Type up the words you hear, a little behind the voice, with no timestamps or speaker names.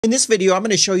In this video, I'm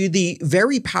going to show you the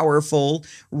very powerful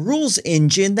rules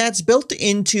engine that's built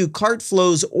into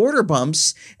CartFlows order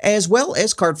bumps as well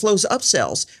as CartFlows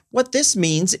upsells. What this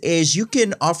means is you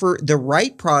can offer the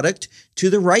right product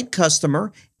to the right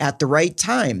customer at the right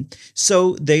time.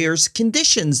 So there's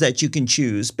conditions that you can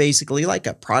choose, basically like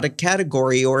a product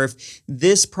category, or if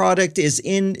this product is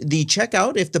in the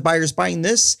checkout, if the buyer's buying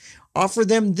this, offer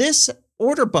them this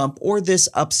order bump or this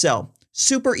upsell.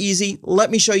 Super easy.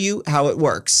 Let me show you how it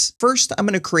works. First, I'm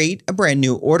going to create a brand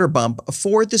new order bump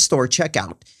for the store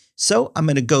checkout. So I'm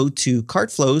going to go to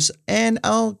CartFlows and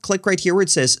I'll click right here where it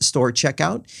says store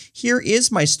checkout. Here is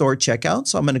my store checkout.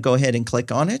 So I'm going to go ahead and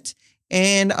click on it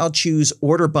and I'll choose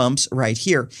order bumps right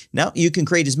here. Now you can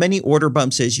create as many order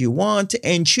bumps as you want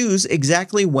and choose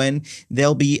exactly when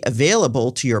they'll be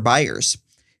available to your buyers.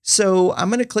 So I'm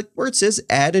going to click where it says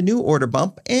add a new order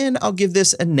bump and I'll give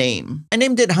this a name. I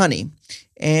named it honey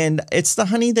and it's the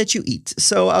honey that you eat.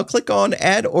 So I'll click on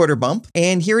add order bump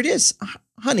and here it is,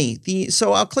 honey.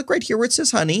 So I'll click right here where it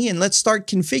says honey and let's start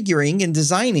configuring and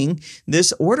designing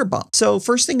this order bump. So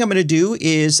first thing I'm going to do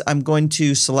is I'm going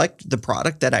to select the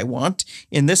product that I want.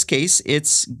 In this case,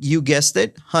 it's, you guessed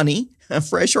it, honey,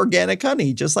 fresh organic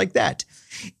honey, just like that.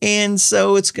 And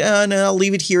so it's gonna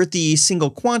leave it here at the single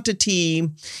quantity.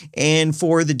 And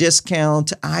for the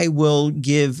discount, I will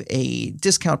give a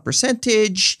discount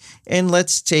percentage and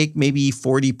let's take maybe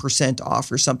 40%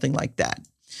 off or something like that.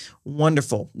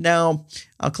 Wonderful. Now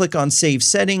I'll click on save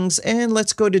settings and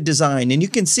let's go to design. And you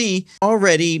can see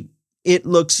already it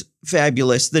looks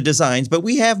fabulous, the designs, but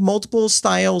we have multiple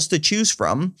styles to choose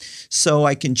from. So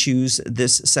I can choose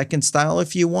this second style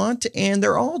if you want, and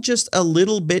they're all just a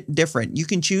little bit different. You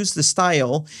can choose the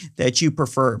style that you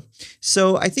prefer.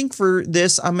 So I think for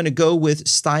this, I'm going to go with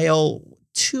style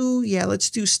 2. Yeah, let's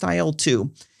do style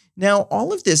 2. Now,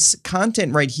 all of this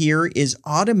content right here is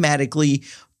automatically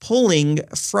pulling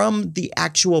from the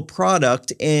actual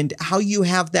product and how you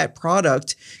have that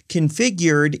product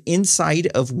configured inside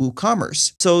of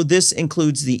WooCommerce. So this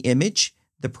includes the image,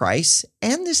 the price,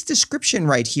 and this description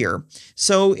right here.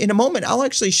 So in a moment, I'll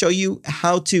actually show you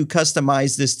how to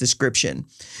customize this description.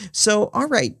 So, all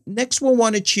right, next we'll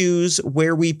want to choose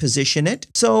where we position it.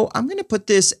 So I'm going to put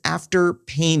this after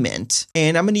payment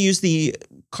and I'm going to use the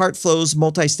CartFlows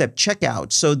multi-step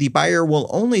checkout. So the buyer will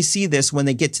only see this when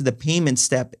they get to the payment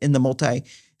step in the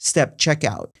multi-step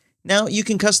checkout. Now you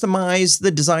can customize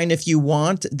the design if you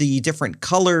want, the different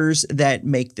colors that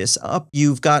make this up.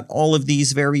 You've got all of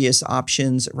these various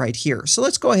options right here. So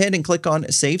let's go ahead and click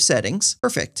on save settings.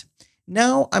 Perfect.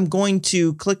 Now I'm going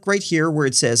to click right here where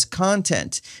it says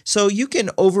content. So you can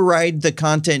override the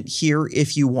content here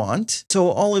if you want. So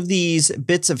all of these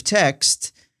bits of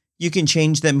text, you can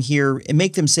change them here and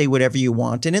make them say whatever you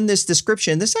want. And in this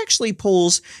description, this actually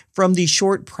pulls from the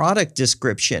short product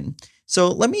description. So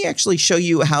let me actually show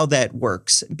you how that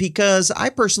works, because I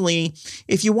personally,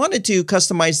 if you wanted to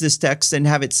customize this text and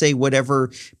have it say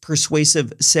whatever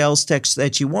persuasive sales text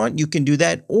that you want, you can do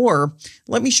that. Or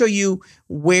let me show you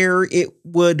where it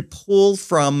would pull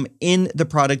from in the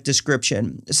product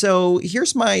description. So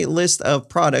here's my list of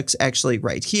products actually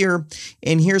right here.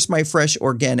 And here's my fresh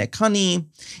organic honey.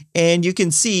 And you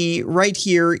can see right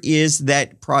here is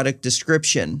that product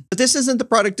description. But this isn't the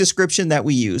product description that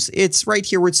we use. It's right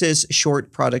here where it says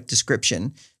short product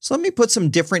description. So let me put some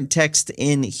different text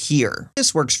in here.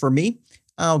 This works for me.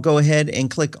 I'll go ahead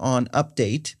and click on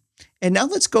update. And now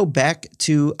let's go back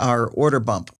to our order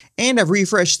bump. And I've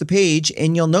refreshed the page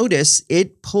and you'll notice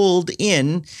it pulled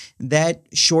in that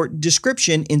short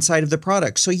description inside of the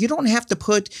product. So you don't have to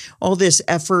put all this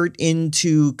effort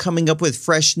into coming up with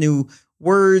fresh new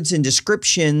words and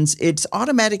descriptions. It's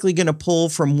automatically going to pull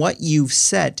from what you've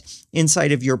set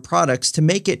inside of your products to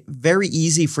make it very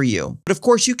easy for you. But of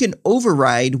course, you can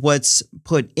override what's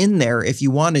put in there if you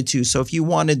wanted to. So if you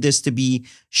wanted this to be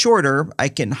shorter, I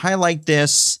can highlight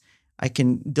this. I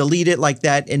can delete it like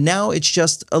that, and now it's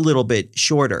just a little bit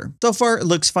shorter. So far, it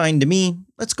looks fine to me.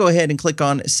 Let's go ahead and click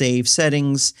on Save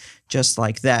Settings, just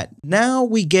like that. Now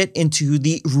we get into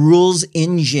the Rules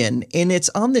Engine, and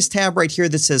it's on this tab right here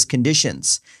that says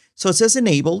Conditions. So it says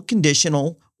Enable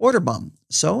Conditional Order Bump.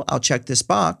 So I'll check this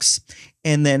box,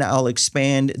 and then I'll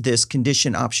expand this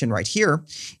condition option right here.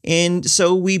 And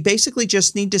so we basically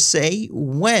just need to say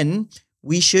when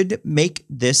we should make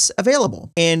this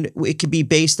available. And it could be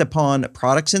based upon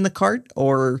products in the cart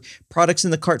or products in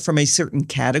the cart from a certain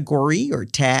category or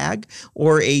tag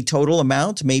or a total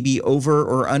amount, maybe over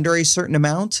or under a certain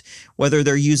amount, whether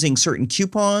they're using certain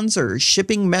coupons or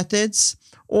shipping methods,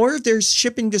 or if there's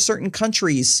shipping to certain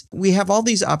countries. We have all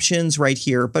these options right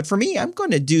here. But for me, I'm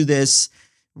going to do this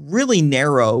really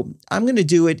narrow. I'm going to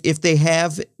do it if they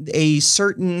have a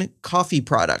certain coffee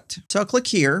product. So I'll click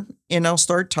here and I'll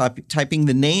start typing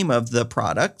the name of the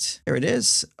product. There it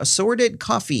is, assorted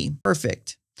coffee.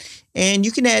 Perfect. And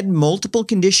you can add multiple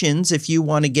conditions if you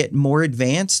want to get more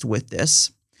advanced with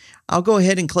this. I'll go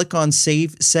ahead and click on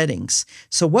Save Settings.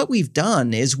 So what we've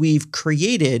done is we've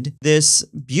created this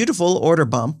beautiful order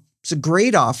bump. It's a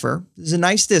great offer. There's a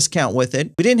nice discount with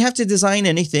it. We didn't have to design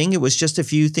anything. It was just a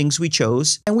few things we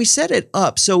chose. And we set it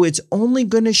up so it's only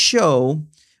going to show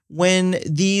when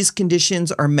these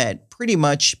conditions are met, pretty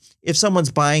much if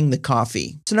someone's buying the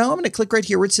coffee. So now I'm going to click right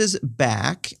here where it says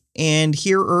Back. And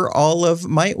here are all of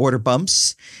my order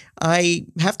bumps. I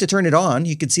have to turn it on.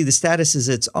 You can see the status is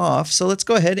it's off. So let's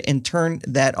go ahead and turn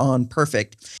that on.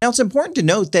 Perfect. Now it's important to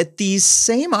note that these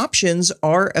same options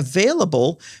are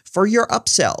available for your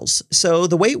upsells. So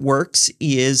the way it works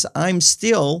is I'm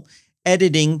still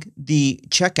editing the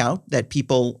checkout that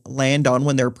people land on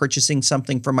when they're purchasing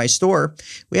something from my store.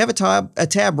 We have a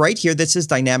tab right here that says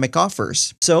Dynamic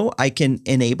Offers. So I can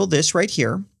enable this right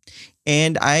here.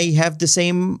 And I have the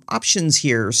same options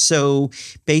here. So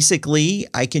basically,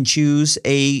 I can choose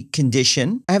a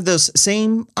condition. I have those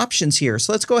same options here.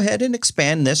 So let's go ahead and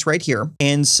expand this right here.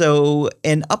 And so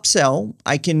an upsell,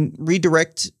 I can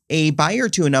redirect a buyer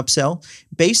to an upsell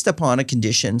based upon a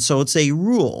condition. So it's a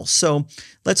rule. So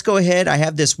let's go ahead. I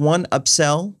have this one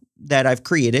upsell that I've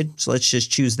created. So let's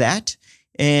just choose that.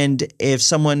 And if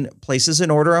someone places an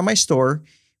order on my store,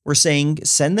 we're saying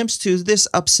send them to this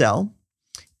upsell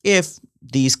if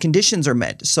these conditions are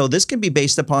met. So this can be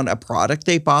based upon a product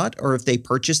they bought or if they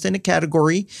purchased in a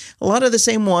category. A lot of the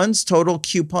same ones, total,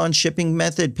 coupon, shipping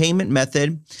method, payment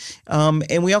method.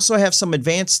 And we also have some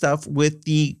advanced stuff with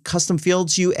the custom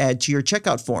fields you add to your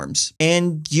checkout forms.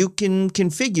 And you can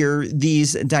configure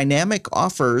these dynamic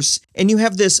offers and you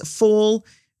have this full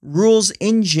rules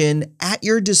engine at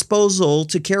your disposal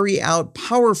to carry out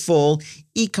powerful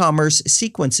e-commerce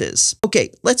sequences.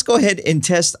 Okay, let's go ahead and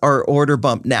test our order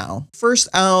bump now. First,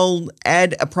 I'll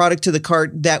add a product to the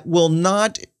cart that will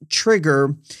not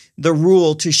trigger the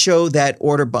rule to show that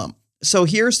order bump. So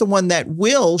here's the one that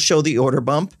will show the order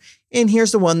bump, and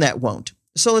here's the one that won't.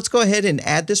 So let's go ahead and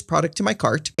add this product to my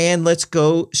cart, and let's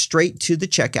go straight to the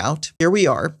checkout. Here we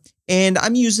are. And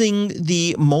I'm using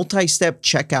the multi-step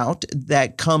checkout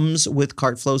that comes with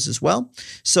CartFlows as well.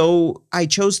 So I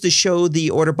chose to show the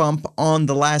order bump on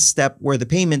the last step where the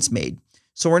payment's made.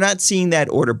 So we're not seeing that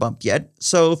order bump yet.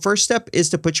 So first step is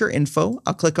to put your info.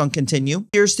 I'll click on continue.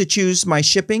 Here's to choose my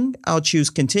shipping. I'll choose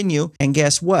continue. And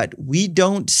guess what? We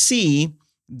don't see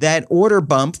that order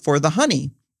bump for the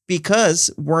honey because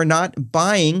we're not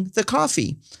buying the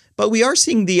coffee. But we are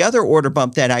seeing the other order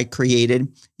bump that I created.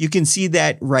 You can see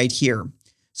that right here.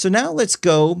 So now let's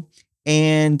go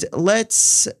and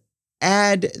let's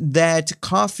add that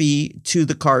coffee to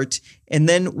the cart and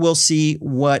then we'll see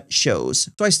what shows.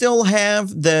 So I still have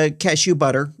the cashew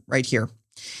butter right here.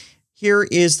 Here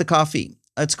is the coffee.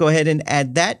 Let's go ahead and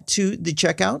add that to the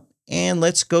checkout and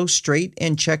let's go straight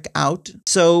and check out.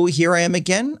 So here I am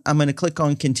again. I'm going to click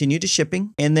on continue to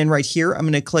shipping. And then right here, I'm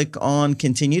going to click on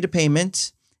continue to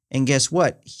payment. And guess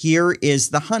what? Here is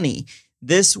the honey.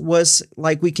 This was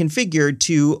like we configured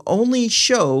to only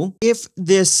show if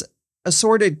this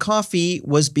assorted coffee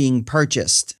was being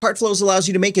purchased. CartFlows allows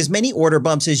you to make as many order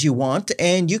bumps as you want,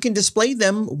 and you can display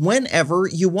them whenever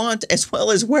you want, as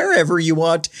well as wherever you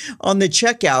want on the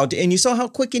checkout. And you saw how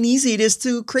quick and easy it is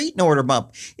to create an order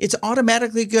bump. It's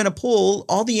automatically going to pull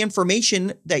all the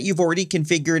information that you've already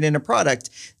configured in a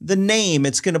product. The name,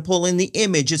 it's going to pull in the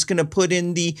image, it's going to put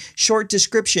in the short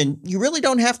description. You really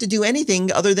don't have to do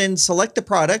anything other than select the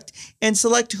product and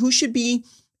select who should be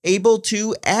able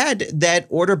to add that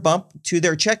order bump to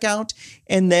their checkout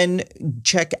and then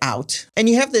check out. And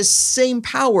you have this same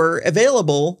power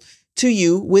available to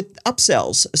you with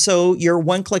upsells. So your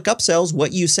one-click upsells,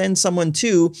 what you send someone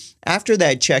to after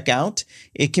that checkout,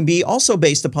 it can be also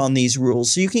based upon these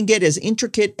rules. So you can get as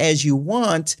intricate as you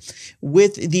want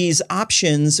with these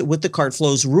options with the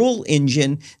CartFlows rule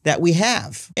engine that we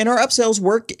have. And our upsells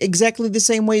work exactly the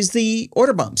same way as the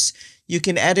order bumps. You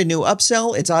can add a new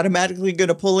upsell. It's automatically going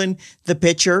to pull in the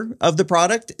picture of the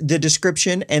product, the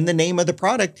description, and the name of the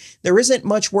product. There isn't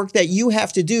much work that you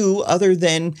have to do other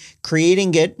than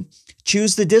creating it,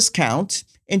 choose the discount,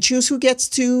 and choose who gets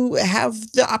to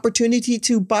have the opportunity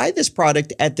to buy this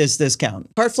product at this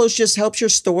discount. CartFlows just helps your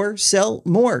store sell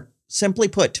more. Simply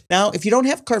put. Now, if you don't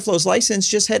have CartFlows license,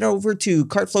 just head over to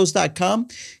cartflows.com,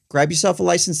 grab yourself a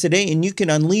license today, and you can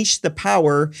unleash the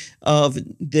power of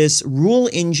this rule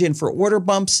engine for order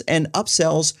bumps and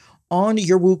upsells on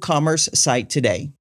your WooCommerce site today.